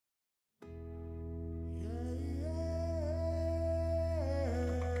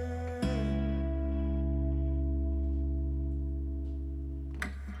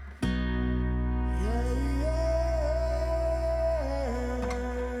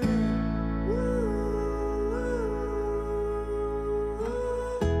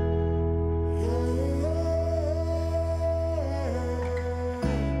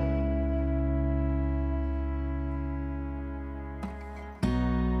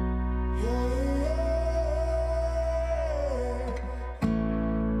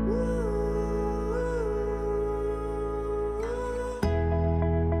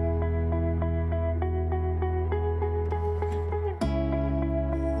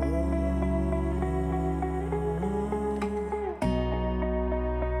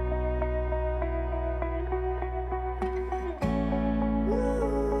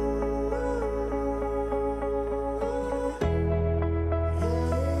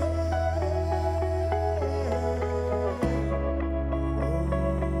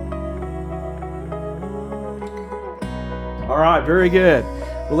All right, very good.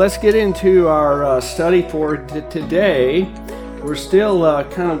 Well, let's get into our study for today. We're still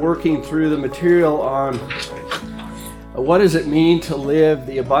kind of working through the material on what does it mean to live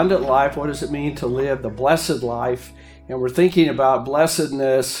the abundant life? What does it mean to live the blessed life? And we're thinking about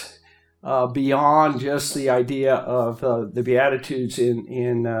blessedness beyond just the idea of the Beatitudes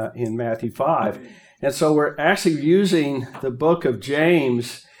in Matthew 5. And so we're actually using the book of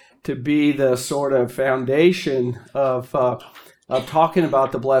James to be the sort of foundation of talking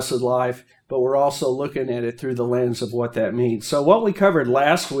about the blessed life, but we're also looking at it through the lens of what that means. So what we covered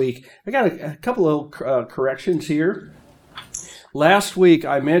last week, I got a couple of corrections here. Last week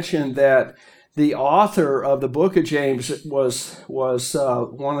I mentioned that the author of the book of James was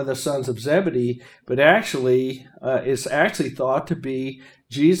one of the sons of Zebedee, but actually is actually thought to be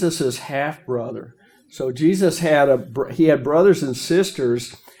Jesus' half-brother. So Jesus had brothers and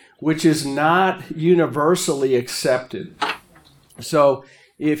sisters, which is not universally accepted. So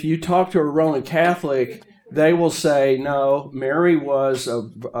if you talk to a Roman Catholic, they will say, no, Mary was a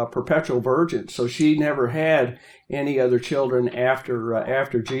perpetual virgin, so she never had any other children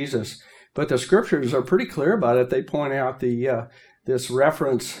after Jesus. But the scriptures are pretty clear about it. They point out this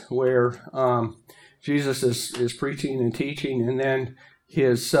reference where Jesus is preaching and teaching, and then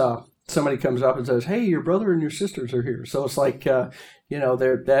somebody comes up and says, "Hey, your brother and your sisters are here." So it's like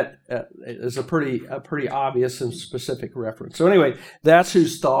that is a pretty obvious and specific reference. So anyway, that's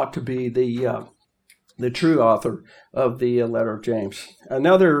who's thought to be the true author of the letter of James.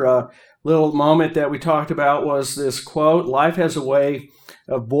 Another little moment that we talked about was this quote: "Life has a way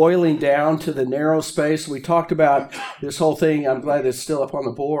of boiling down to the narrow space." We talked about this whole thing. I'm glad it's still up on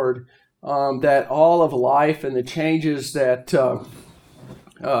the board. That all of life and the changes that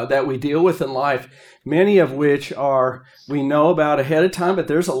we deal with in life, many of which we know about ahead of time, but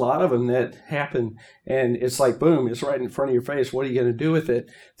there's a lot of them that happen, and it's like, boom, it's right in front of your face. What are you going to do with it?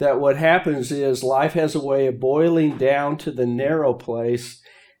 That what happens is life has a way of boiling down to the narrow place,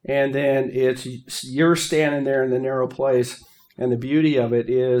 and then you're standing there in the narrow place, and the beauty of it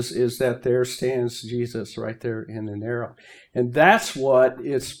is that there stands Jesus right there in the narrow. And that's what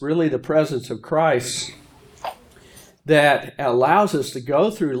it's really the presence of Christ that allows us to go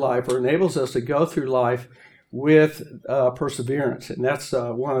through life, or enables us to go through life with perseverance. And that's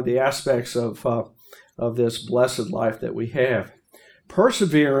one of the aspects of this blessed life that we have.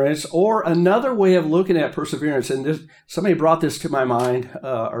 Perseverance, or another way of looking at perseverance, and somebody brought this to my mind,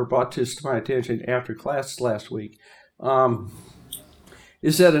 or brought this to my attention after class last week,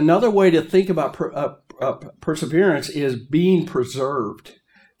 is that another way to think about perseverance is being preserved.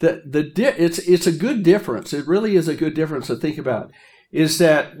 It's a good difference. It really is a good difference to think about. Is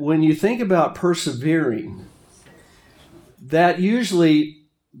that when you think about persevering, that usually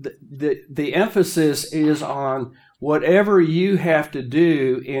the emphasis is on whatever you have to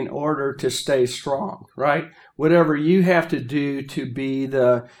do in order to stay strong, right? Whatever you have to do to be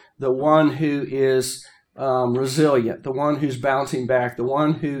the one who is resilient, the one who's bouncing back, the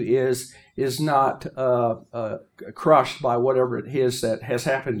one who is not crushed by whatever it is that has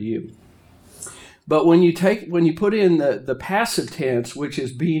happened to you. But when you put in the passive tense, which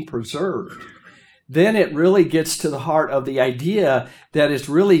is being preserved, then it really gets to the heart of the idea that it's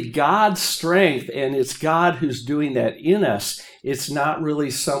really God's strength, and it's God who's doing that in us. It's not really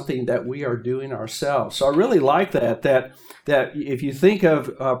something that we are doing ourselves. So I really like that if you think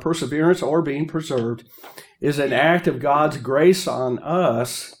of perseverance or being preserved is an act of God's grace on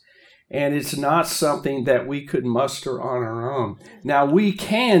us, and it's not something that we could muster on our own. Now, we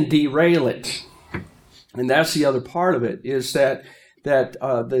can derail it, and that's the other part of it, is that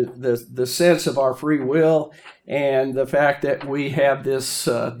the sense of our free will and the fact that we have this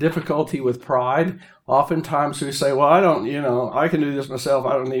difficulty with pride. Oftentimes we say, well, I can do this myself.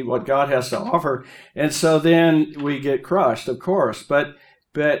 I don't need what God has to offer. And so then we get crushed, of course. But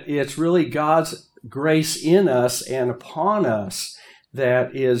it's really God's grace in us and upon us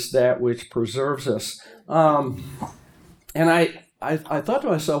that is that which preserves us. And I thought to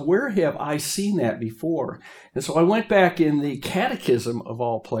myself, where have I seen that before? And so I went back in the Catechism of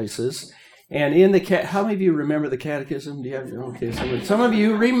all places. And in how many of you remember the Catechism? Do you have? Okay, some of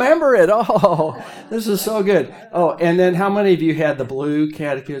you remember it. Oh, this is so good. Oh, and then how many of you had the blue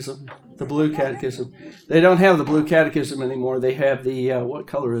Catechism? The blue Catechism. They don't have the blue Catechism anymore. They have the what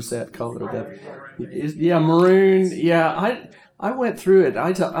color is that color? Maroon. Yeah, I went through it.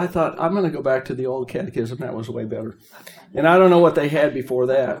 I thought I'm going to go back to the old Catechism. That was way better. And I don't know what they had before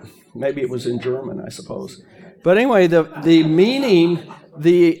that. Maybe it was in German, I suppose. But anyway, the meaning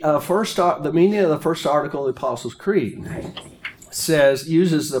meaning of the first article of the Apostles' Creed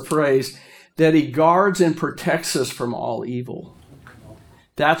uses the phrase that he guards and protects us from all evil.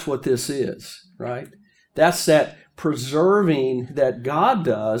 That's what this is, right? That's that preserving that God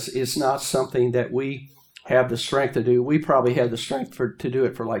does is not something that we have the strength to do. We probably have the strength to do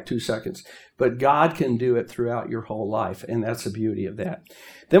it for like 2 seconds, but God can do it throughout your whole life, and that's the beauty of that.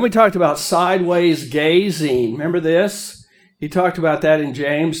 Then we talked about sideways gazing. Remember this? He talked about that in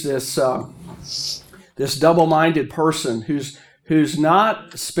James, this double-minded person who's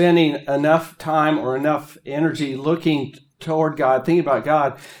not spending enough time or enough energy looking toward God, thinking about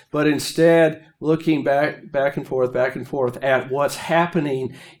God, but instead looking back and forth at what's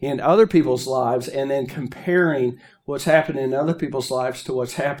happening in other people's lives, and then comparing what's happening in other people's lives to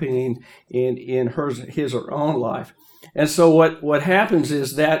what's happening in his or own life. And so what happens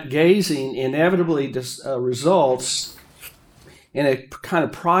is that gazing inevitably results in a kind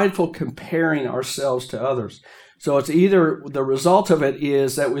of prideful comparing ourselves to others. So it's either the result of it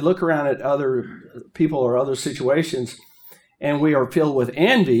is that we look around at other people or other situations and we are filled with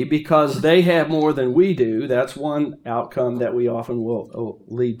envy because they have more than we do. That's one outcome that we often will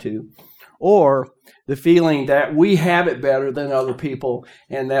lead to. Or the feeling that we have it better than other people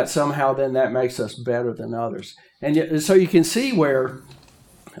and that somehow then that makes us better than others. And so you can see where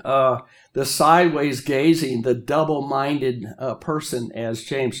the sideways gazing, the double-minded person, as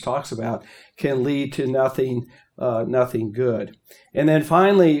James talks about, can lead to nothing good. And then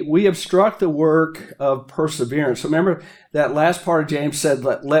finally, we obstruct the work of perseverance. So remember that last part of James said,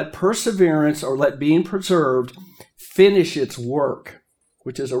 let perseverance, or let being preserved, finish its work,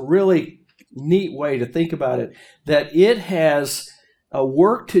 which is a really neat way to think about it, that it has a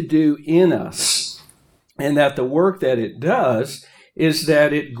work to do in us, and that the work that it does is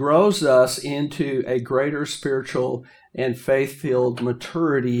that it grows us into a greater spiritual and faith-filled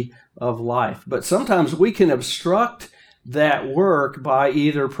maturity of life. But sometimes we can obstruct that work by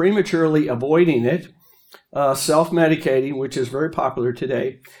either prematurely avoiding it, self-medicating, which is very popular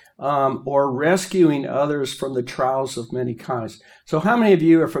today, or rescuing others from the trials of many kinds. So how many of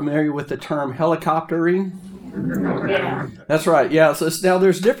you are familiar with the term helicoptering? Yeah. That's right. Yeah. So now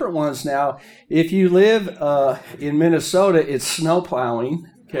there's different ones now. If you live in Minnesota, it's snow plowing.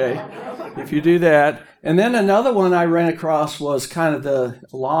 Okay. If you do that. And then another one I ran across was kind of the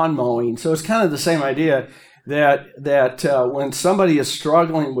lawn mowing. So it's kind of the same idea that when somebody is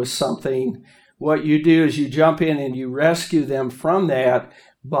struggling with something, what you do is you jump in and you rescue them from that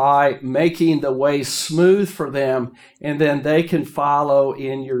by making the way smooth for them, and then they can follow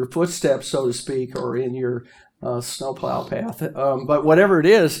in your footsteps, so to speak, or in your snowplow path. But whatever it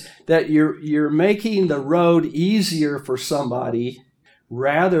is, that you're making the road easier for somebody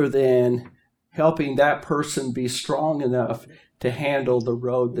rather than helping that person be strong enough to handle the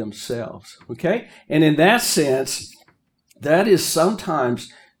road themselves. Okay? And in that sense, that is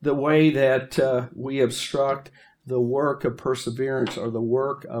sometimes the way that we obstruct the work of perseverance or the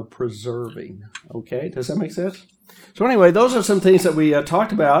work of preserving. Okay, does that make sense? So anyway, those are some things that we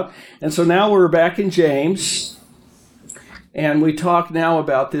talked about. And so now we're back in James, and we talk now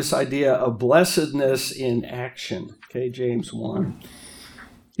about this idea of blessedness in action. Okay, James 1.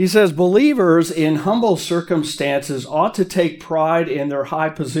 He says, believers in humble circumstances ought to take pride in their high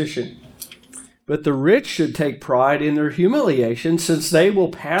position, but the rich should take pride in their humiliation, since they will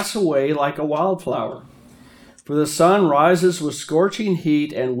pass away like a wildflower. For the sun rises with scorching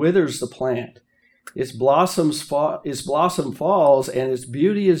heat and withers the plant. Its blossom falls, and its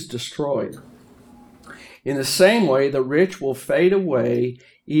beauty is destroyed. In the same way, the rich will fade away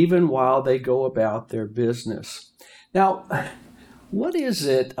even while they go about their business. Now, what is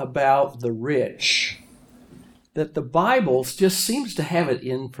it about the rich that the Bible just seems to have it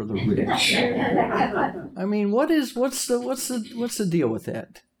in for the rich? I mean, what's the deal with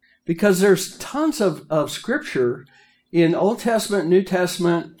that? Because there's tons of scripture in Old Testament, New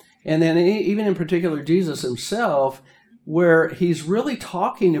Testament, and then even in particular Jesus himself, where he's really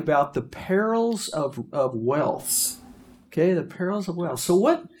talking about the perils of wealth. Okay, the perils of wealth. So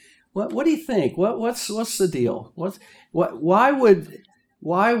what do you think? What's the deal? Why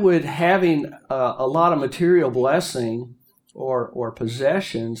would having a lot of material blessing or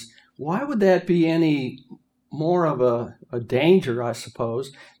possessions, why would that be any more of a danger, I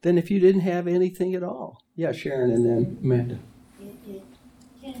suppose, than if you didn't have anything at all? Yeah, Sharon, and then Amanda. It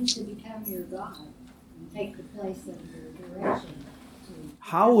tends to become your God and take the place of your direction.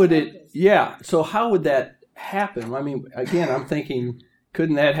 How would it? Yeah. So how would that happen? I mean, again, I'm thinking,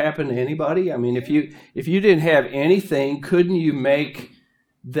 couldn't that happen to anybody? I mean, if you didn't have anything, couldn't you make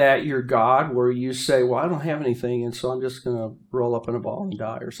that your God, where you say, well, I don't have anything, and so I'm just going to roll up in a ball and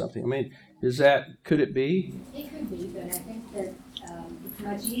die or something? I mean, could it be? It could be, but I think that it's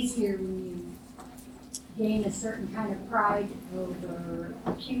much easier when you gain a certain kind of pride over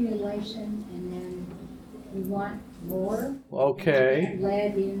accumulation, and then you want more. Okay. You get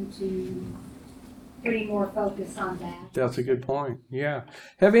led into putting more focus on that. That's a good point. Yeah.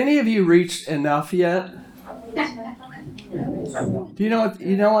 Have any of you reached enough yet? Do you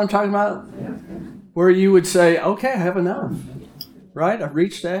know what I'm talking about? Where you would say, okay, I have enough. Right? I've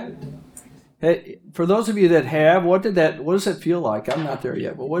reached that. Hey, for those of you that have, what does that feel like? I'm not there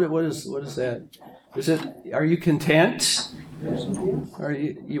yet, but what is that? Are you content? Are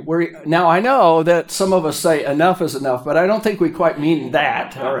now I know that some of us say enough is enough, but I don't think we quite mean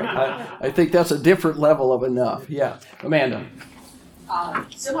that. All right. I think that's a different level of enough. Yeah. Amanda.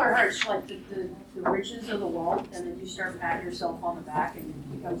 Similar hurts, like the riches of the world, and then you start patting yourself on the back, and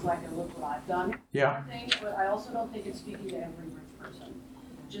it becomes like a look what I've done. Yeah. Thing, but I also don't think it's speaking to every rich person.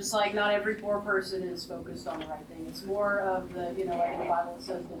 Just like not every poor person is focused on the right thing. It's more of the, like in the Bible it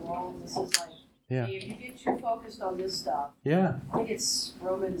says the world. This is like, yeah. If you get too focused on this stuff, yeah. I think it's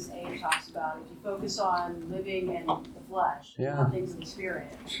Romans 8 talks about if you focus on living in the flesh, yeah. not things of the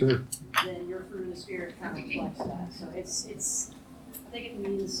spirit, sure. then your fruit of the spirit kind of reflects that. So it's I think it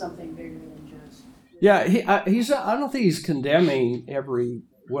means something bigger than just. Yeah, I don't think he's condemning every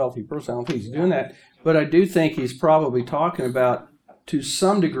wealthy person. I don't think he's doing that, but I do think he's probably talking about, to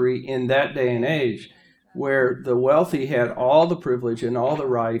some degree, in that day and age, where the wealthy had all the privilege and all the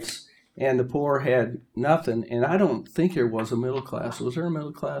rights, and the poor had nothing. And I don't think there was a middle class. Was there a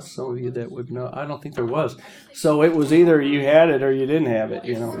middle class? Some of you that would know. I don't think there was. So it was either you had it or you didn't have it,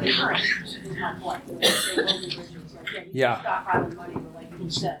 Yeah.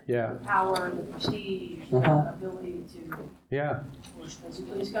 Yeah. The power, the prestige, the ability to. Yeah.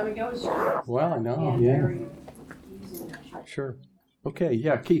 Please come and go. Well, I know. And yeah. very easily. Sure. Okay.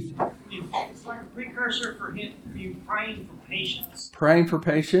 Yeah, Keith. It's like a precursor for him to be praying for patience. Praying for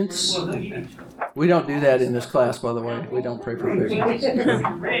patience? We don't do that in this class, by the way. We don't pray for patience.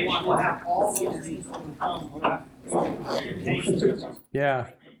 Yeah.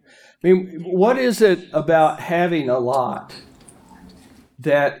 I mean, what is it about having a lot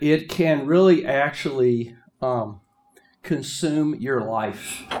that it can really actually consume your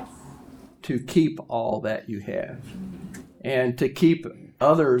life to keep all that you have? And to keep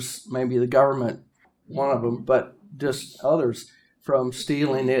others, maybe the government, one of them, but just others from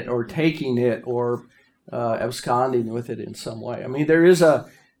stealing it or taking it or absconding with it in some way. I mean, there is a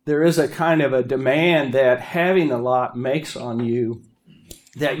kind of a demand that having a lot makes on you,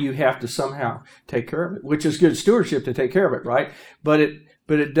 that you have to somehow take care of it, which is good stewardship to take care of it, right? But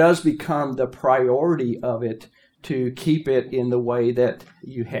it does become the priority of it to keep it in the way that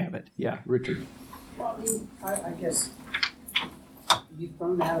you have it. Yeah, Richard. Well, I guess you've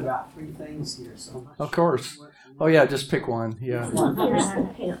thrown out about three things here. So of course. Oh yeah, just pick one. Yeah.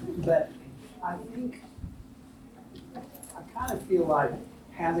 But I think I kind of feel like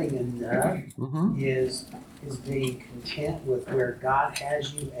having enough is being content with where God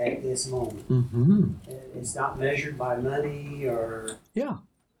has you at this moment. It's not measured by money or I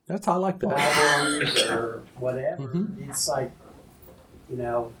like that. problems or whatever. It's like,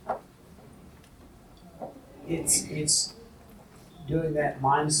 it's doing that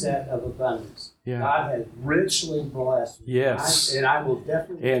mindset of abundance. Yeah. God has richly blessed me. Yes. And I will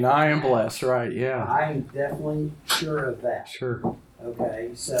definitely. And I am blessed, right? Yeah. I am definitely sure of that. Sure.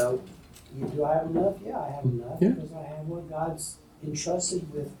 Okay, so do I have enough? Yeah, I have enough because I have what God's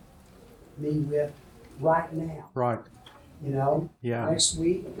entrusted with me with right now. Right. Yeah. Next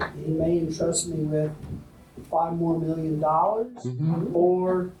week, He may entrust me with $5 more million,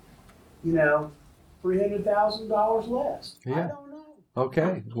 or $300,000 less. Yeah. I don't know.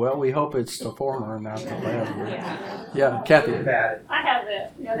 Okay. Well, we hope it's the former and not the latter. Yeah, Kathy. I have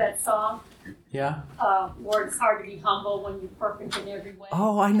that song. Yeah. Lord, it's hard to be humble when you're perfect in every way.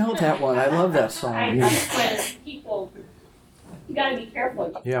 Oh, I know that one. I love that song. I when people, you got to be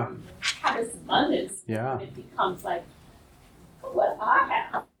careful. Yeah. Have this abundance. Yeah. It becomes like what I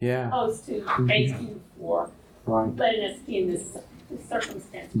have. Yeah. Opposed to thank you for letting us be in this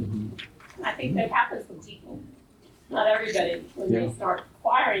circumstance. I think that happens with people. Not everybody. When they start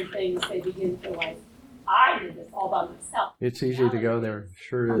acquiring things, they begin to like, I did this all by myself. It's easy to go there.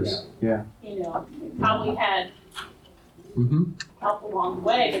 Sure is. Yeah. We probably had help along the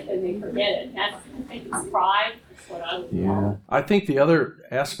way, but then they forget it. I think it's pride. That's what I would call it. I think the other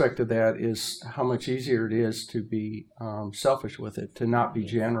aspect of that is how much easier it is to be selfish with it, to not be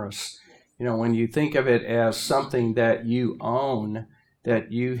generous. When you think of it as something that you own,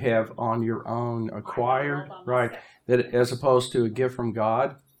 that you have on your own acquired, right? That as opposed to a gift from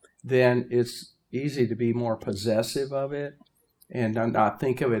God, then it's easy to be more possessive of it and not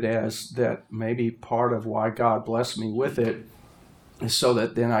think of it as that maybe part of why God blessed me with it is so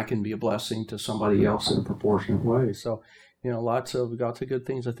that then I can be a blessing to somebody else in a proportionate way. So, lots of good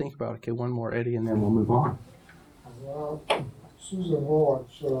things to think about. Okay, one more, Eddie, and then we'll move on. Well, Susan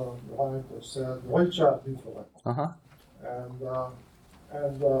Lawrence behind us said, reach out differently. Uh-huh.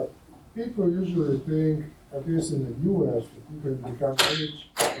 And people usually think, at least in the U.S., that you can become rich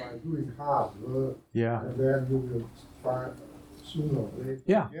by doing hard work. Yeah. And then you will find sooner or later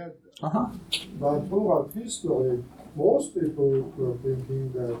get there. Uh-huh. But throughout history, most people were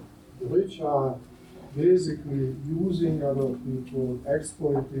thinking that the rich are basically using other people,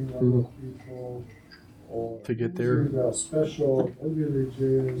 exploiting other people, or to get there. using their special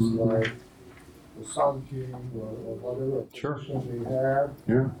privileges like the Sun King or whatever position they have.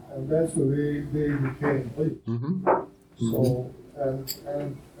 Yeah. And that's the way they became rich. Mm-hmm. So,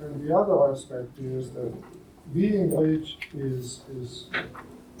 and the other aspect is that being rich is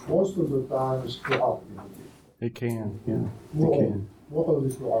most of the time is corrupting. It can, yeah.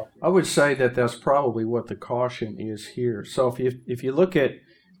 Morally corrupting. I would say that that's probably what the caution is here. So if you look at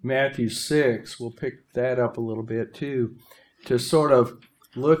Matthew 6, we'll pick that up a little bit too, to sort of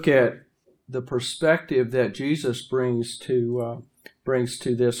look at the perspective that Jesus brings to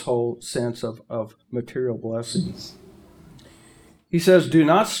this whole sense of material blessings. He says, "Do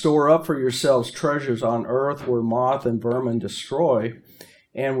not store up for yourselves treasures on earth where moth and vermin destroy,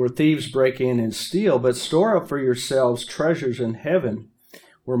 and where thieves break in and steal, but store up for yourselves treasures in heaven,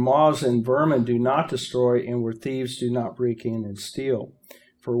 where moths and vermin do not destroy, and where thieves do not break in and steal.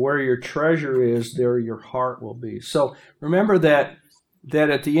 For where your treasure is, there your heart will be." So remember that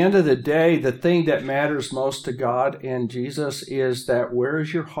at the end of the day, the thing that matters most to God and Jesus is that where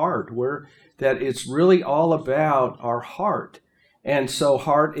is your heart? That it's really all about our heart. And so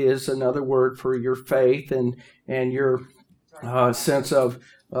heart is another word for your faith and your sense of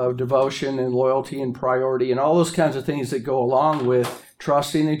devotion and loyalty and priority and all those kinds of things that go along with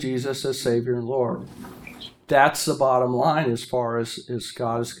trusting in Jesus as Savior and Lord. That's the bottom line as far as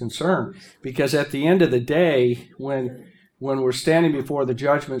God is concerned. Because at the end of the day, when we're standing before the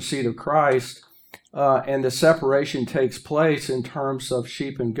judgment seat of Christ and the separation takes place in terms of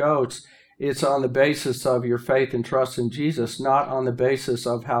sheep and goats, it's on the basis of your faith and trust in Jesus, not on the basis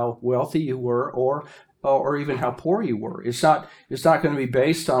of how wealthy you were or even how poor you were. It's not going to be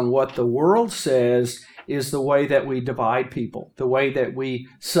based on what the world says is the way that we divide people, the way that we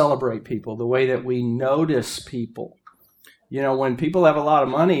celebrate people, the way that we notice people. When people have a lot of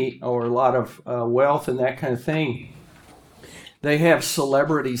money or a lot of wealth and that kind of thing, they have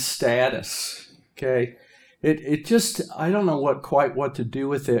celebrity status. Okay, it just, I don't know what to do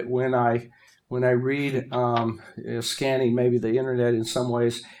with it when I read scanning maybe the internet in some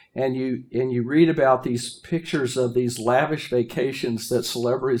ways. And you read about these pictures of these lavish vacations that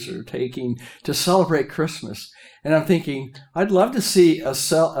celebrities are taking to celebrate Christmas, and I'm thinking I'd love to see a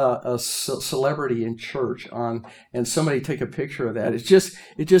celebrity in church and somebody take a picture of that.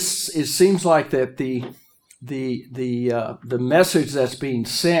 It seems like that the message that's being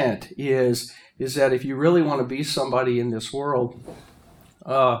sent is that if you really want to be somebody in this world,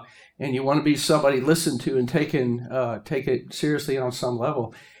 and you want to be somebody listened to and take it seriously on some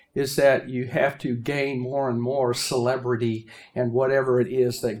level, is that you have to gain more and more celebrity and whatever it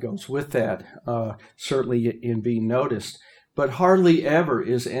is that goes with that, certainly in being noticed. But hardly ever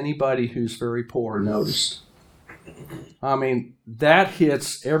is anybody who's very poor noticed. I mean, that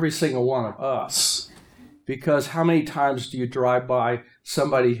hits every single one of us. Because how many times do you drive by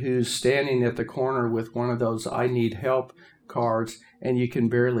somebody who's standing at the corner with one of those I need help cards and you can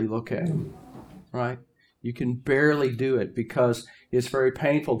barely look at them, right? You can barely do it because it's very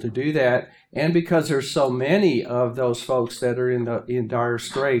painful to do that, and because there's so many of those folks that are in dire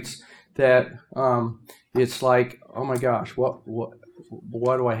straits that it's like, oh my gosh, what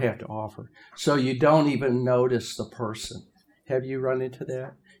do I have to offer? So you don't even notice the person. Have you run into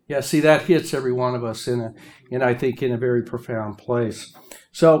that? Yeah, see, that hits every one of us I think in a very profound place.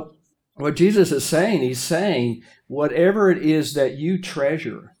 So what Jesus is saying, he's saying whatever it is that you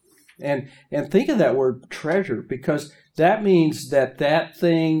treasure. And think of that word treasure, because that means that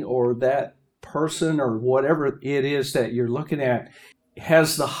thing or that person or whatever it is that you're looking at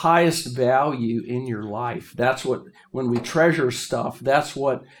has the highest value in your life. That's what, when we treasure stuff, that's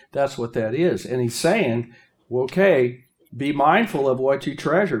what that is. And he's saying, well, okay, be mindful of what you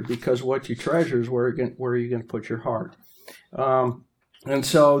treasure, because what you treasure is where you're going to put your heart. And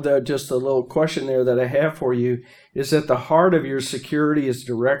so just a little question there that I have for you is that the heart of your security is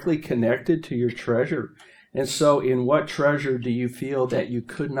directly connected to your treasure. And so in what treasure do you feel that you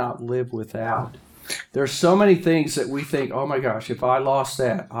could not live without? There's so many things that we think, oh my gosh, if I lost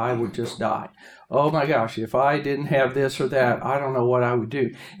that, I would just die. Oh my gosh, if I didn't have this or that, I don't know what I would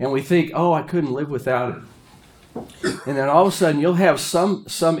do. And we think, oh, I couldn't live without it. And then all of a sudden you'll have some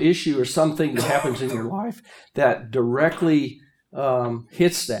issue or something that happens in your life that directly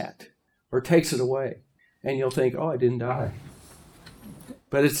hits that or takes it away. And you'll think, oh, I didn't die.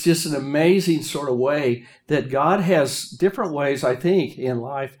 But it's just an amazing sort of way that God has different ways, I think, in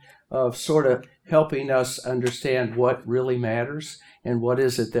life of sort of helping us understand what really matters and what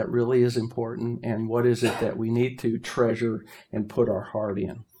is it that really is important and what is it that we need to treasure and put our heart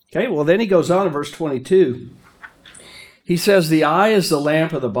in. Okay, well, then he goes on in verse 22. He says, the eye is the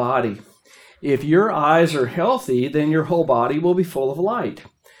lamp of the body. If your eyes are healthy, then your whole body will be full of light.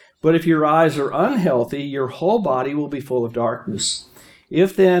 But if your eyes are unhealthy, your whole body will be full of darkness.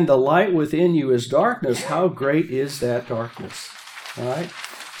 If then the light within you is darkness, how great is that darkness? All right?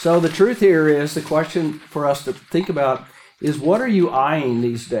 So the truth here is, the question for us to think about is, what are you eyeing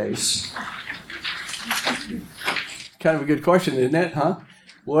these days? Kind of a good question, isn't it, huh?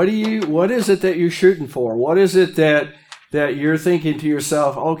 What is it that you're shooting for? What is it that you're thinking to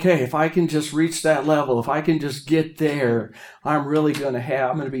yourself, okay, if I can just reach that level, if I can just get there, I'm going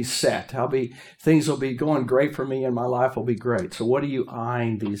to be set. Things will be going great for me and my life will be great. So what are you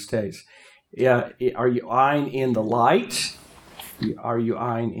eyeing these days? Are you eyeing in the light? Are you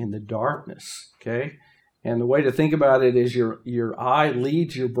eyeing in the darkness? Okay? And the way to think about it is your eye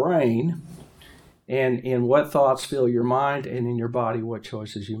leads your brain, and in what thoughts fill your mind, and in your body what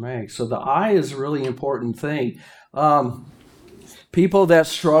choices you make. So the eye is a really important thing. People that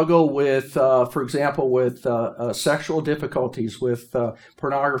struggle with, for example, with sexual difficulties, with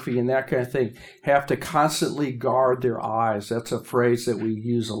pornography and that kind of thing, have to constantly guard their eyes. That's a phrase that we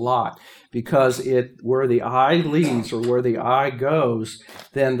use a lot, because where the eye leads or where the eye goes,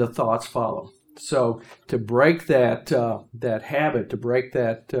 then the thoughts follow. So to break that habit, to break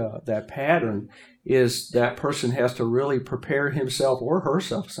that pattern, is that person has to really prepare himself or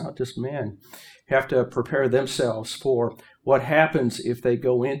herself. It's not just men. Have to prepare themselves for what happens if they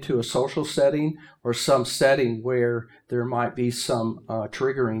go into a social setting or some setting where there might be some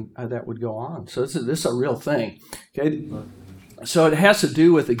triggering that would go on. So this is a real thing. Okay, so it has to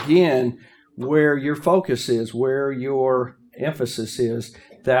do with, again, where your focus is, where your emphasis is.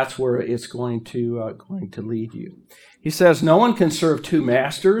 That's where it's going to lead you. He says, no one can serve two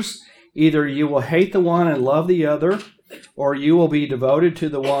masters. Either you will hate the one and love the other, or you will be devoted to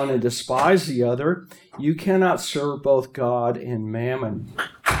the one and despise the other. You cannot serve both God and mammon.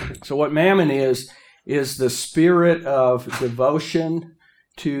 So what mammon is the spirit of devotion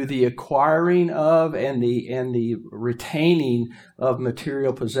to the acquiring of and the retaining of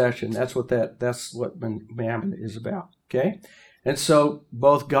material possession. That's what mammon is about. Okay? And so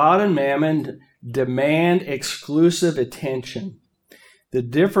both God and mammon demand exclusive attention. The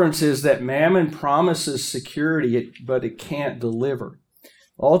difference is that mammon promises security, but it can't deliver.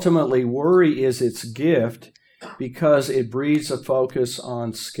 Ultimately, worry is its gift because it breeds a focus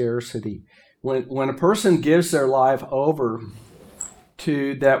on scarcity. When a person gives their life over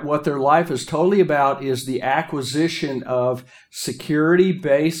to that, what their life is totally about is the acquisition of security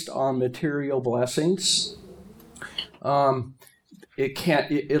based on material blessings,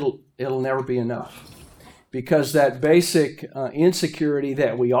 it'll never be enough. Because that basic insecurity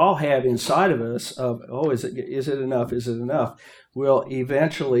that we all have inside of us of, is it enough, will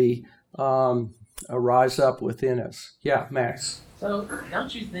eventually rise up within us. Yeah, Max. So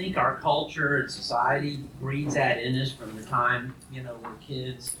don't you think our culture and society breeds that in us from the time, we're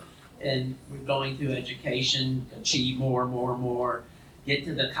kids and we're going through education, achieve more, get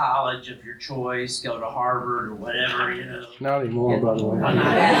to the college of your choice, go to Harvard or whatever, Not anymore, by the way.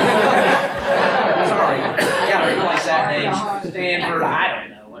 Sorry, gotta replace that name. Stanford, I don't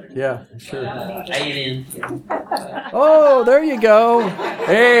know. Yeah, sure. A&M. Oh, there you go.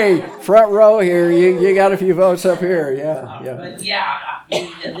 Hey, front row here. You got a few votes up here. Yeah. But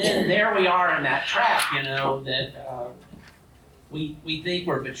and then there we are in that trap, that we think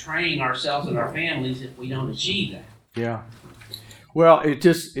we're betraying ourselves and our families if we don't achieve that. Yeah. Well,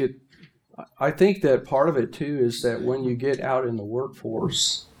 I think that part of it too is that when you get out in the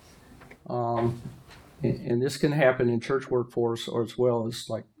workforce, and this can happen in church workforce or as well as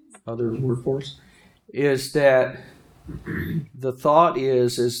like other workforce, is that the thought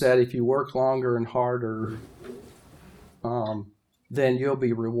is that if you work longer and harder, then you'll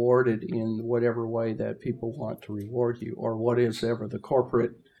be rewarded in whatever way that people want to reward you, or what is ever the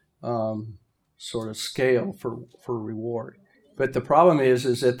corporate sort of scale for reward. But the problem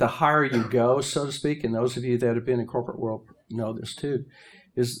is that the higher you go, so to speak, and those of you that have been in corporate world know this too,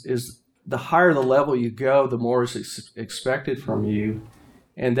 is the higher the level you go, the more is expected from you.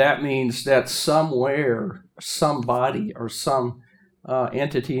 And that means that somewhere, somebody or some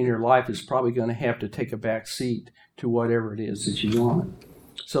entity in your life is probably going to have to take a back seat to whatever it is that you want.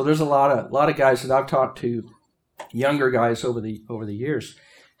 So there's a lot of guys that I've talked to, younger guys over the years,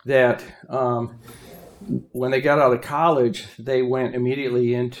 that when they got out of college, they went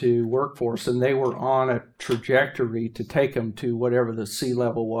immediately into workforce, and they were on a trajectory to take them to whatever the C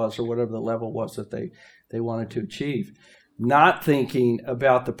level was or whatever the level was that they wanted to achieve, not thinking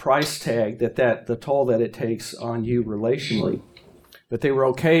about the price tag that the toll that it takes on you relationally. But they were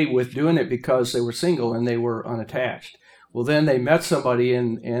okay with doing it because they were single and they were unattached. Well, then they met somebody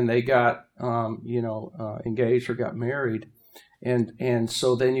and they got engaged or got married, and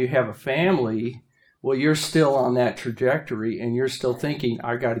so then you have a family. Well, you're still on that trajectory, and you're still thinking,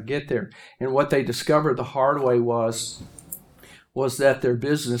 I got to get there. And what they discovered the hard way was that their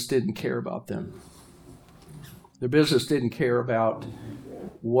business didn't care about them. Their business didn't care about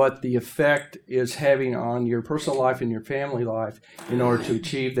what the effect is having on your personal life and your family life in order to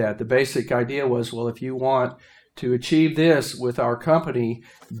achieve that. The basic idea was, well, if you want to achieve this with our company,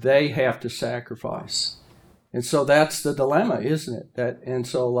 they have to sacrifice. And so that's the dilemma, isn't it? And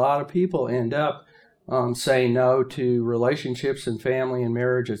so a lot of people end up saying no to relationships and family and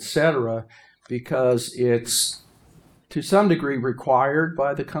marriage, etc., because it's to some degree required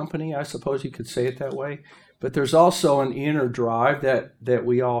by the company. I suppose you could say it that way. But there's also an inner drive that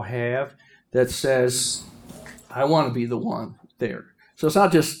we all have that says, I want to be the one there. So it's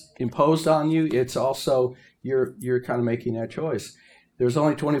not just imposed on you, it's also you're kind of making that choice. There's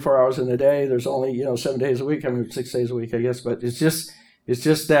only 24 hours in a day, there's only 7 days a week, 6 days a week, I guess, but it's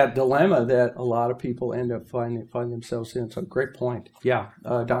just that dilemma that a lot of people end up find themselves in. So great point. Yeah,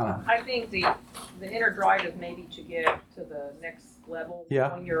 Donna. I think the inner drive is maybe to get to the next level.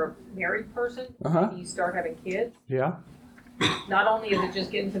 Yeah. When you're a married person, Uh-huh. you start having kids. Yeah. Not only is it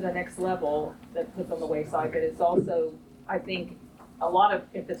just getting to the next level that puts on the wayside, but it's also, I think, a lot of,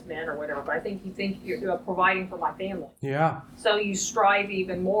 if it's men or whatever, but I think you think you're providing for my family. Yeah. So you strive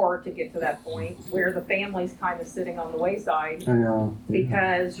even more to get to that point where the family's kind of sitting on the wayside I know.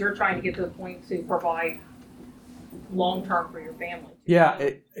 because you're trying to get to the point to provide long-term for your family.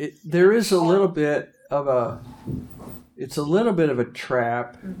 Yeah, there is a little bit of a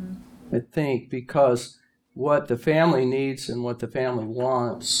trap, I think, because what the family needs and what the family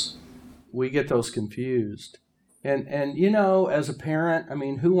wants, we get those confused. And as a parent, I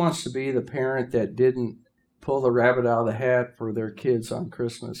mean, who wants to be the parent that didn't pull the rabbit out of the hat for their kids on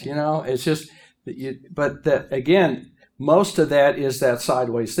Christmas? It's just, but that, again, most of that is that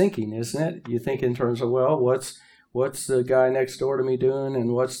sideways thinking, isn't it? You think in terms of, well, what's the guy next door to me doing,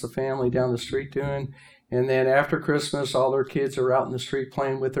 and what's the family down the street doing? And then after Christmas, all their kids are out in the street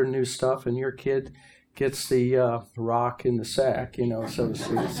playing with their new stuff, and your kid gets the rock in the sack, so to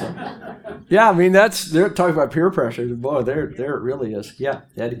speak. So, yeah, I mean, they're talking about peer pressure. Boy, there it really is. Yeah,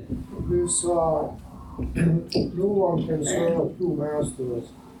 Eddie. This no one can serve two masters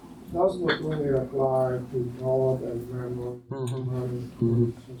does not only apply to God and mammon,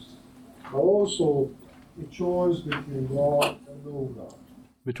 money, but also the choice between God and no God.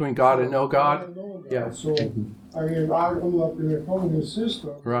 Between God and no God? Yeah. So, I mean, I grew up in a communist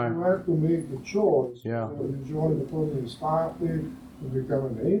system. Right. You have to make the choice. Yeah. You join the Communist Party and become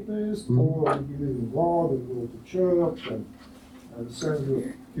an atheist, or you believe in God and go to church and send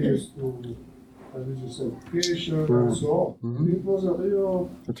your kids to religious education and so on. It was a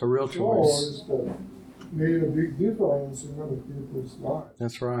real It's a real choice. choice that made a big difference in other people's lives.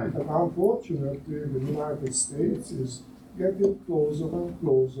 That's right. And unfortunately, the United States is getting closer and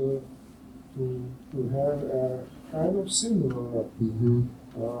closer to have a kind of similar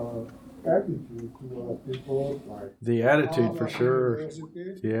attitude to people like The attitude for sure.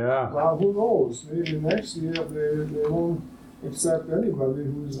 University. Yeah. Well, who knows? Maybe next year they won't accept anybody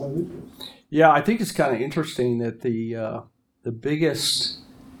who is religious. Yeah, I think it's kind of interesting that the biggest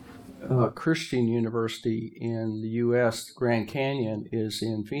Christian university in the U.S., Grand Canyon, is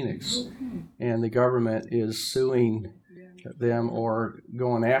in Phoenix, and the government is suing them or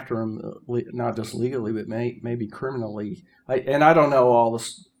going after them, not just legally, but maybe criminally. I don't know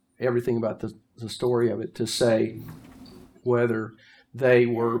everything about the story of it to say whether they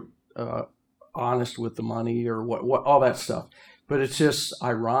were honest with the money or what all that stuff. But it's just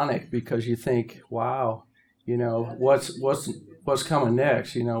ironic because you think, wow, what's what's coming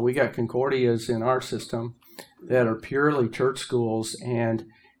next. We got Concordias in our system that are purely church schools and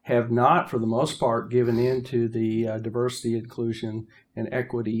have not, for the most part, given in to the diversity, inclusion, and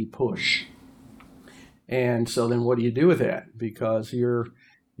equity push. And so then what do you do with that? Because you're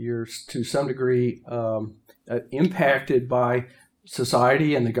to some degree impacted by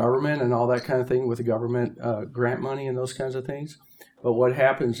society and the government and all that kind of thing with the government grant money and those kinds of things. But what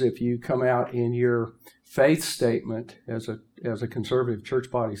happens if you come out in your faith statement as a conservative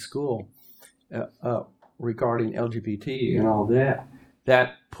church body school regarding LGBT and all that?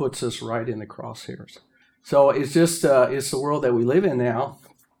 That puts us right in the crosshairs. So it's just it's the world that we live in now,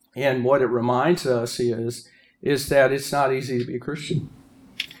 and what it reminds us is that it's not easy to be a Christian,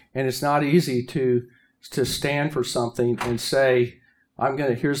 and it's not easy to stand for something and say,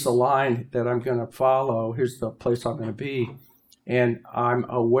 here's the line that I'm going to follow, here's the place I'm going to be, and I'm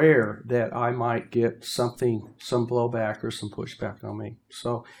aware that I might get some blowback or some pushback on me.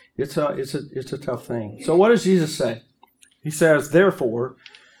 So it's a tough thing. So what does Jesus say? He says, therefore,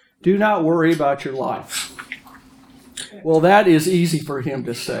 do not worry about your life. Well, that is easy for him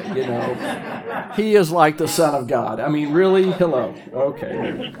to say, He is like the Son of God. I mean, really? Hello.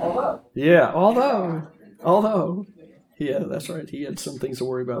 Okay. Yeah, although. Yeah, that's right. He had some things to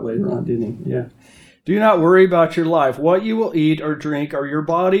worry about later on, didn't he? Yeah. Do not worry about your life, what you will eat or drink, or your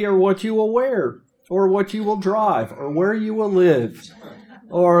body, or what you will wear, or what you will drive, or where you will live,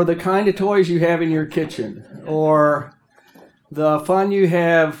 or the kind of toys you have in your kitchen, or the fun you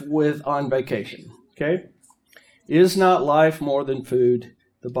have on vacation. Okay? Is not life more than food,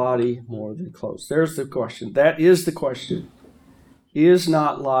 the body more than clothes? There's the question. That is the question. Is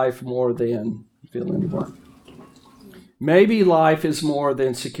not life more than fill in the blank? Maybe life is more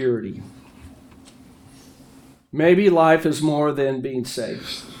than security. Maybe life is more than being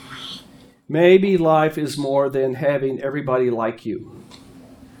safe. Maybe life is more than having everybody like you.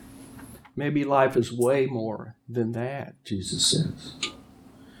 Maybe life is way more than that, Jesus says.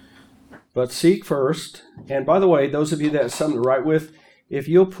 But seek first, and by the way, those of you that have something to write with, if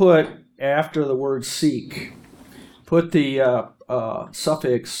you'll put after the word seek, put the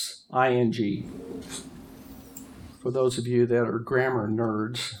suffix ing. For those of you that are grammar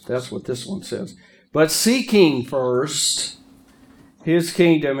nerds, that's what this one says. But seeking first his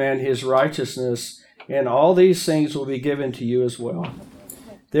kingdom and his righteousness, and all these things will be given to you as well.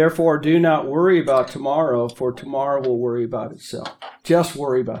 Therefore, do not worry about tomorrow, for tomorrow will worry about itself. Just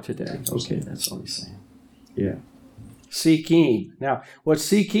worry about today. Okay, that's all he's saying. Yeah. Seeking. Now, what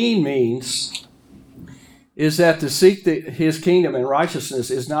seeking means is that to seek his kingdom and righteousness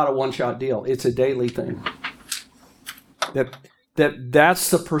is not a one-shot deal. It's a daily thing. That's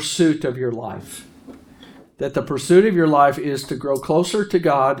the pursuit of your life. That the pursuit of your life is to grow closer to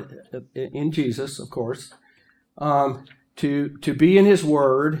God in Jesus, of course, to be in his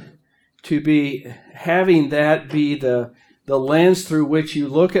word, to be having that be the lens through which you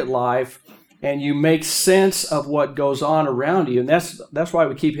look at life and you make sense of what goes on around you. And that's why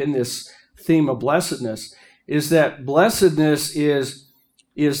we keep in this theme of blessedness, is that blessedness is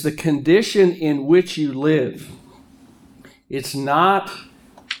the condition in which you live. It's not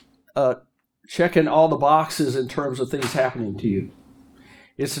checking all the boxes in terms of things happening to you.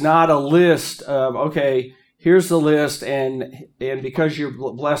 It's not a list of, okay, here's the list, and because you're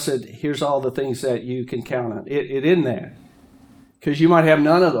blessed, here's all the things that you can count on. It isn't that. Because you might have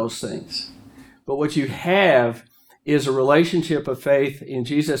none of those things. But what you have is a relationship of faith in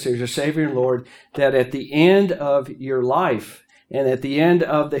Jesus as your Savior and Lord, that at the end of your life and at the end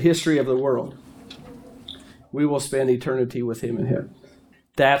of the history of the world, we will spend eternity with him in heaven.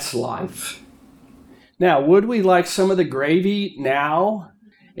 That's life. Now, would we like some of the gravy now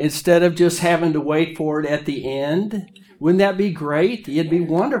instead of just having to wait for it at the end? Wouldn't that be great? It'd be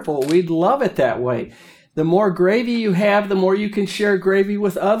wonderful. We'd love it that way. The more gravy you have, the more you can share gravy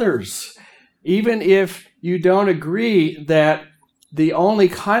with others. Even if you don't agree that the only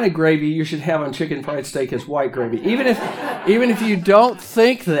kind of gravy you should have on chicken fried steak is white gravy. Even if you don't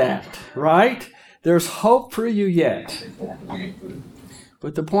think that, right? There's hope for you yet.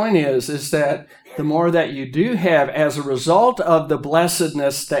 But the point is that the more that you do have as a result of the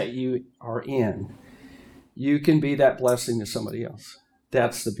blessedness that you are in, you can be that blessing to somebody else.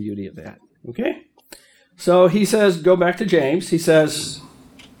 That's the beauty of that. Okay? So he says, go back to James. He says,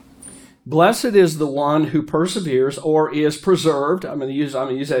 blessed is the one who perseveres or is preserved. I'm going to use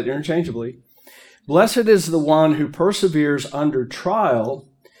that interchangeably. Blessed is the one who perseveres under trial,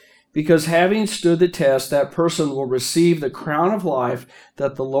 because having stood the test, that person will receive the crown of life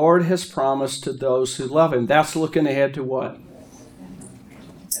that the Lord has promised to those who love him. That's looking ahead to what?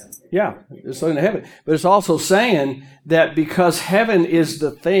 Yeah, it's looking to heaven. But it's also saying that because heaven is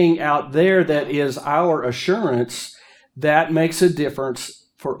the thing out there that is our assurance, that makes a difference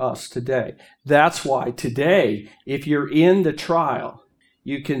for us today. That's why today, if you're in the trial,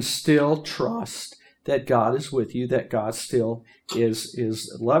 you can still trust that God is with you, that God still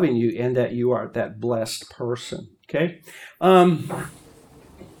is loving you, and that you are that blessed person. Okay? I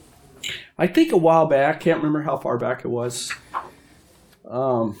think a while back, can't remember how far back it was,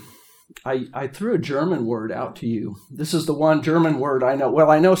 I threw a German word out to you. This is the one German word I know. Well,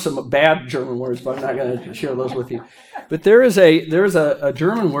 I know some bad German words, but I'm not going to share those with you. But there's a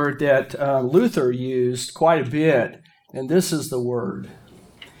German word that Luther used quite a bit, and this is the word.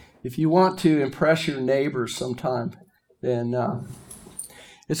 If you want to impress your neighbors sometime, then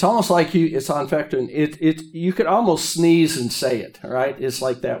it's almost like it's anfechtung. You could almost sneeze and say it, all right? It's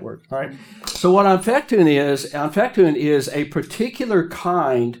like that word, all right? So what anfechtung is a particular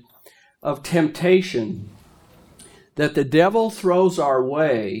kind of temptation that the devil throws our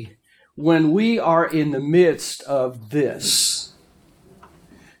way when we are in the midst of this.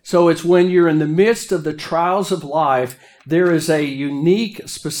 So it's when you're in the midst of the trials of life, there is a unique,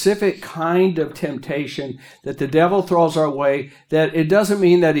 specific kind of temptation that the devil throws our way, that it doesn't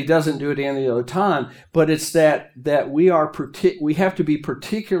mean that he doesn't do it any other time, but it's that we have to be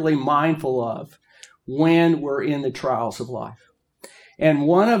particularly mindful of when we're in the trials of life. And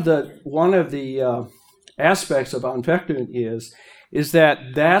one of the aspects of anfechtung is that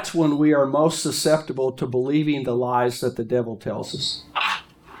that's when we are most susceptible to believing the lies that the devil tells us.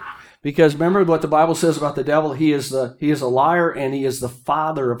 Because remember what the Bible says about the devil, he is a liar and he is the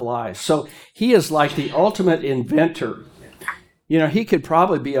father of lies. So he is like the ultimate inventor. You know, he could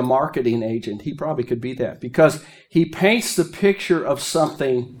probably be a marketing agent. He probably could be that because he paints the picture of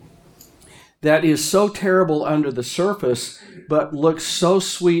something that is so terrible under the surface, but looks so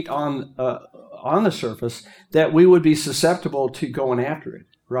sweet on the surface that we would be susceptible to going after it,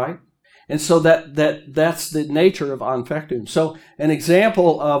 right? And so that's the nature of anfechtung. So an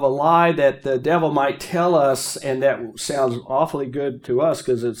example of a lie that the devil might tell us, and that sounds awfully good to us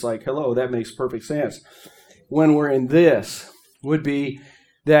because it's like, hello, that makes perfect sense. When we're in this, would be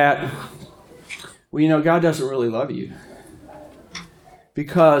that, well, you know, God doesn't really love you.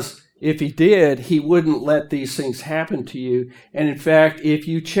 Because if he did, he wouldn't let these things happen to you. And in fact, if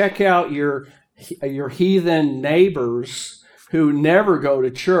you check out your heathen neighbors who never go to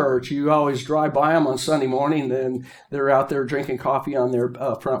church, you always drive by them on Sunday morning, then they're out there drinking coffee on their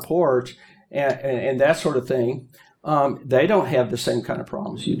front porch and that sort of thing. They don't have the same kind of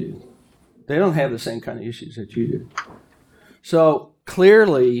problems you do. They don't have the same kind of issues that you do. So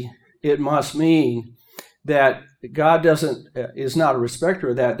clearly, it must mean that God is not a respecter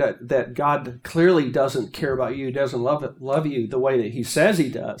of that God clearly doesn't care about you, doesn't love you the way that he says he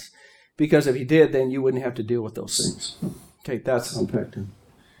does. Because if he did, then you wouldn't have to deal with those things. Okay, that's anfechtung.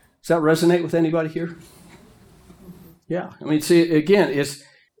 Does that resonate with anybody here? Yeah. I mean, see, again,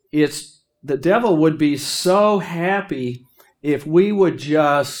 it's the devil would be so happy if we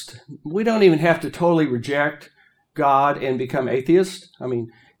we don't even have to totally reject God and become atheists. I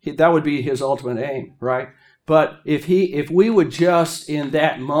mean, that would be his ultimate aim, right? But if we would just in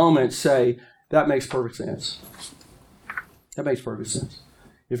that moment say, that makes perfect sense. That makes perfect sense.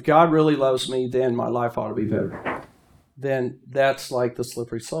 If God really loves me, then my life ought to be better. Then that's like the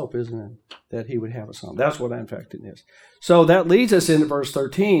slippery slope, isn't it? That he would have us on. That's what anfechtung is. So that leads us into verse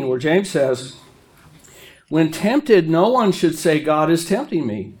 13, where James says, when tempted, no one should say, God is tempting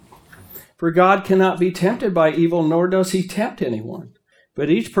me. For God cannot be tempted by evil, nor does he tempt anyone. But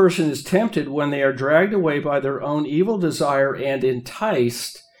each person is tempted when they are dragged away by their own evil desire and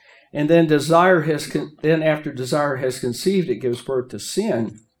enticed. And then after desire has conceived, it gives birth to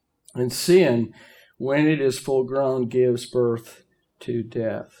sin. And sin, when it is full grown, gives birth to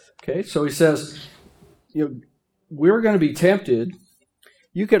death. Okay, so he says, we're going to be tempted.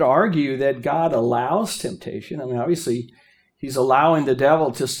 You could argue that God allows temptation. I mean, obviously, he's allowing the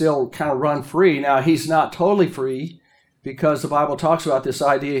devil to still kind of run free. Now, he's not totally free because the Bible talks about this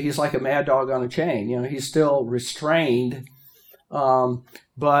idea. He's like a mad dog on a chain. He's still restrained,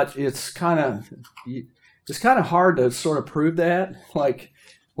 but it's kind of hard to sort of prove that. Like,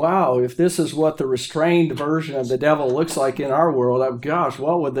 wow, if this is what the restrained version of the devil looks like in our world, gosh,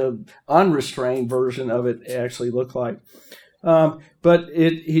 what would the unrestrained version of it actually look like? But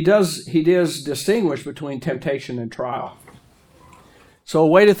he does distinguish between temptation and trial. So a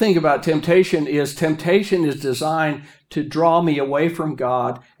way to think about temptation is designed to draw me away from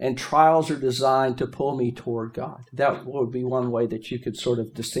God, and trials are designed to pull me toward God. That would be one way that you could sort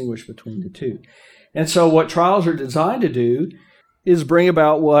of distinguish between the two. And so what trials are designed to do is bring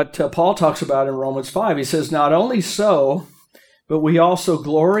about what Paul talks about in Romans 5. He says, not only so, but we also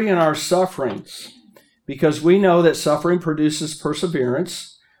glory in our sufferings, because we know that suffering produces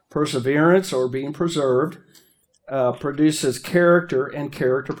perseverance. Perseverance, or being preserved, produces character, and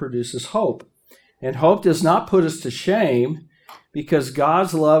character produces hope. And hope does not put us to shame, because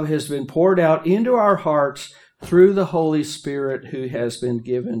God's love has been poured out into our hearts through the Holy Spirit who has been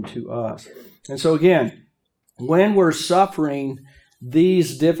given to us. And so again, when we're suffering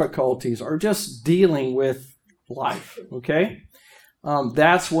these difficulties or just dealing with life, okay,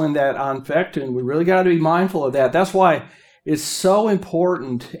 that's when that anfechten, we really got to be mindful of that. That's why it's so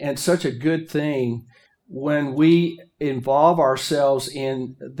important and such a good thing when we involve ourselves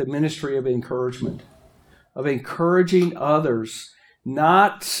in the ministry of encouragement, of encouraging others,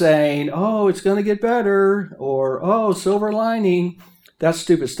 not saying, oh, it's going to get better, or, oh, silver lining. That's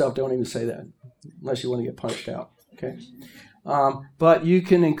stupid stuff. Don't even say that unless you want to get punched out, okay? But you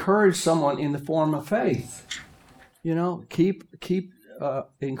can encourage someone in the form of faith. You know, keep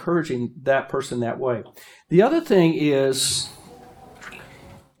encouraging that person that way. The other thing is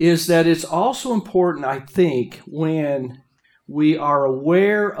that it's also important, I think, when we are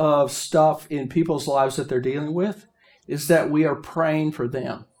aware of stuff in people's lives that they're dealing with, is that we are praying for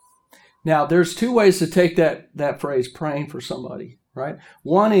them. Now, there's two ways to take that phrase, praying for somebody, right?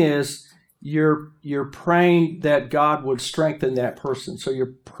 One is you're praying that God would strengthen that person, so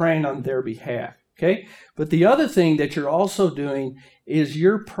you're praying on their behalf, okay? But the other thing that you're also doing is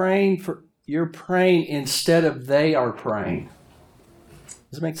you're praying instead of they are praying.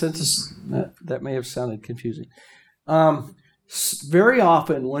 Does it make sense? That may have sounded confusing. Very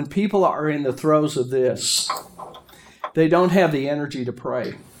often when people are in the throes of this, they don't have the energy to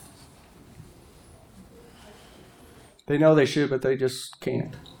pray. They know they should, but they just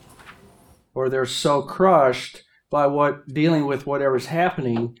can't. Or they're so crushed by dealing with whatever's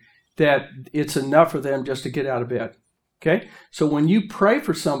happening that it's enough for them just to get out of bed. Okay? So when you pray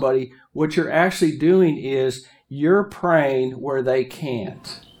for somebody, what you're actually doing is you're praying where they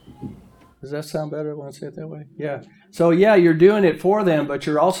can't. Does that sound better when I say it that way? Yeah. So yeah, you're doing it for them, but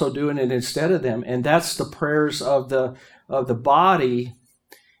you're also doing it instead of them. And that's the prayers of the body,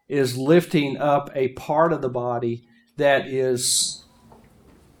 is lifting up a part of the body that is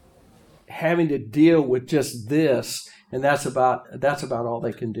having to deal with just this, and that's about all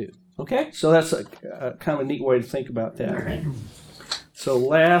they can do. Okay? So that's a kind of a neat way to think about that. So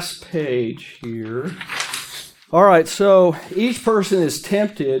last page here. All right, so each person is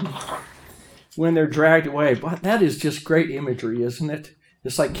tempted when they're dragged away. But that is just great imagery, isn't it?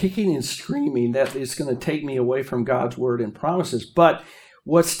 It's like kicking and screaming that it's going to take me away from God's word and promises. But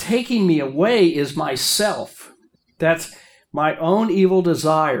what's taking me away is myself. That's my own evil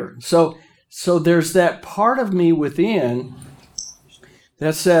desire. So there's that part of me within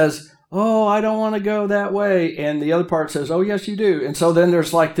that says, oh, I don't want to go that way. And the other part says, oh, yes, you do. And so then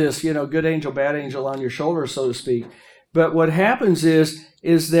there's like this, good angel, bad angel on your shoulder, so to speak. But what happens is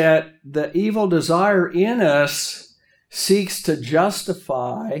that the evil desire in us seeks to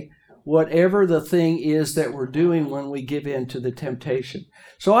justify whatever the thing is that we're doing when we give in to the temptation.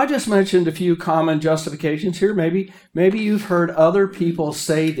 So I just mentioned a few common justifications here. Maybe you've heard other people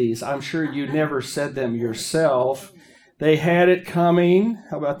say these. I'm sure you never said them yourself. They had it coming.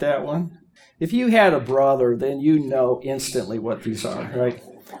 How about that one? If you had a brother, then you know instantly what these are, right?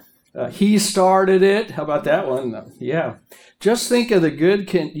 He started it. How about that one? Yeah. Just think of the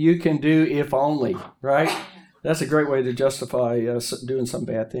good you can do if only, right? That's a great way to justify doing some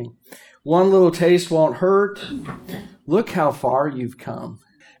bad thing. One little taste won't hurt. Look how far you've come.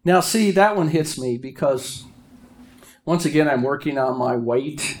 Now, see, that one hits me because, once again, I'm working on my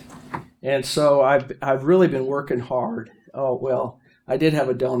weight. And so I've really been working hard. Oh, well, I did have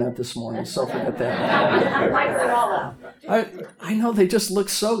a donut this morning, so forget that. I know they just look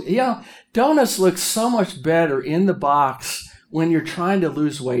so, donuts look so much better in the box when you're trying to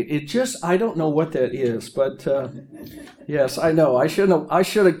lose weight. I don't know what that is, but yes, I know. I should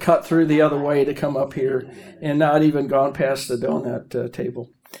have cut through the other way to come up here and not even gone past the donut table.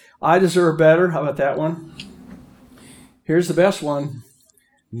 I deserve better. How about that one? Here's the best one.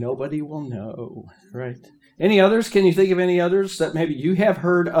 Nobody will know, right? Any others? Can you think of any others that maybe you have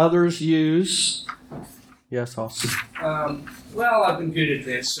heard others use? Yes, Austin. Well, I've been good at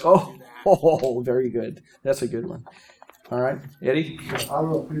this. So Oh, very good. That's a good one. All right, Eddie?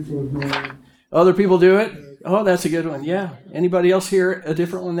 Other people do. Other people do it? Oh, that's a good one. Yeah. Anybody else hear a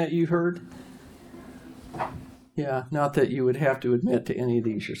different one that you heard? Yeah, not that you would have to admit to any of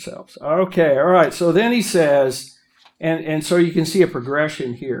these yourselves. Okay, all right. So then he says, and so you can see a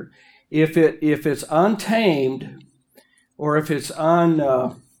progression here. If it's untamed or if it's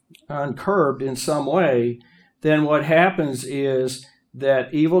uncurbed in some way, then what happens is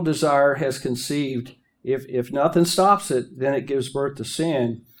that evil desire has conceived. If nothing stops it, then it gives birth to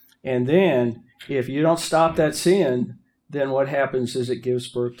sin. And then if you don't stop that sin, then what happens is it gives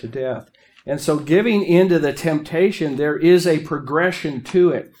birth to death. And so giving into the temptation, there is a progression to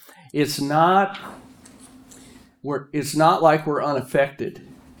it. It's not like we're unaffected.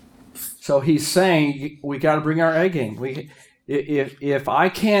 So he's saying we got to bring our A game. If I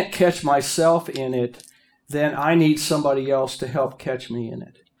can't catch myself in it, then I need somebody else to help catch me in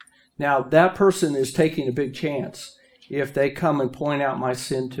it. Now, that person is taking a big chance if they come and point out my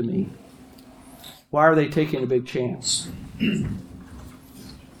sin to me. Why are they taking a big chance?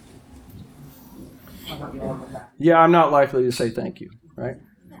 Yeah, I'm not likely to say thank you, right?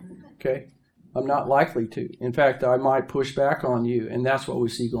 Okay? I'm not likely to. In fact, I might push back on you, and that's what we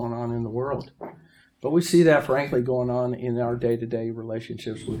see going on in the world. But we see that, frankly, going on in our day-to-day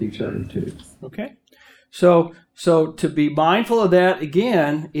relationships with each other, too. Okay? So to be mindful of that,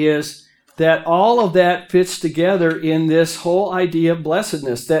 again, is that all of that fits together in this whole idea of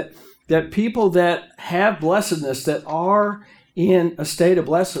blessedness, that people that have blessedness, that are in a state of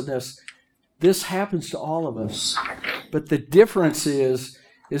blessedness, this happens to all of us. But the difference is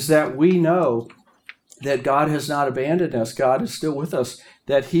that we know that God has not abandoned us. God is still with us,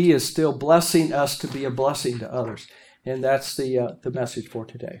 that he is still blessing us to be a blessing to others. And that's the message for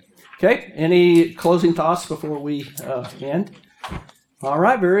today. Okay, any closing thoughts before we end? All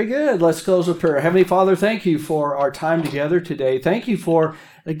right, very good. Let's close with prayer. Heavenly Father, thank you for our time together today. Thank you for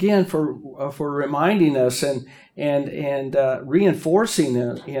reminding us and reinforcing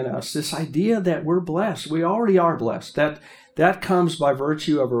in us this idea that we're blessed. We already are blessed. That comes by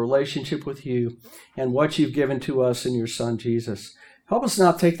virtue of a relationship with you and what you've given to us in your Son, Jesus. Help us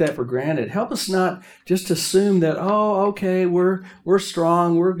not take that for granted. Help us not just assume that, okay, we're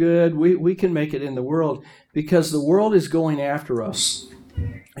strong, we're good, we can make it in the world, because the world is going after us.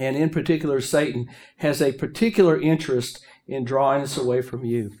 And in particular, Satan has a particular interest in drawing us away from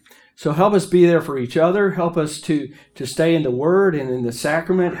you. So help us be there for each other. Help us to stay in the Word and in the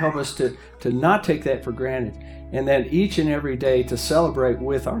sacrament. Help us to not take that for granted. And then each and every day to celebrate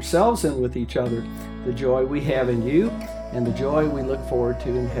with ourselves and with each other the joy we have in you and the joy we look forward to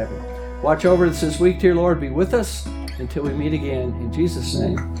in heaven. Watch over us this week, dear Lord. Be with us until we meet again. In Jesus'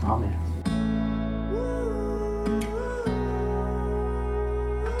 name, amen.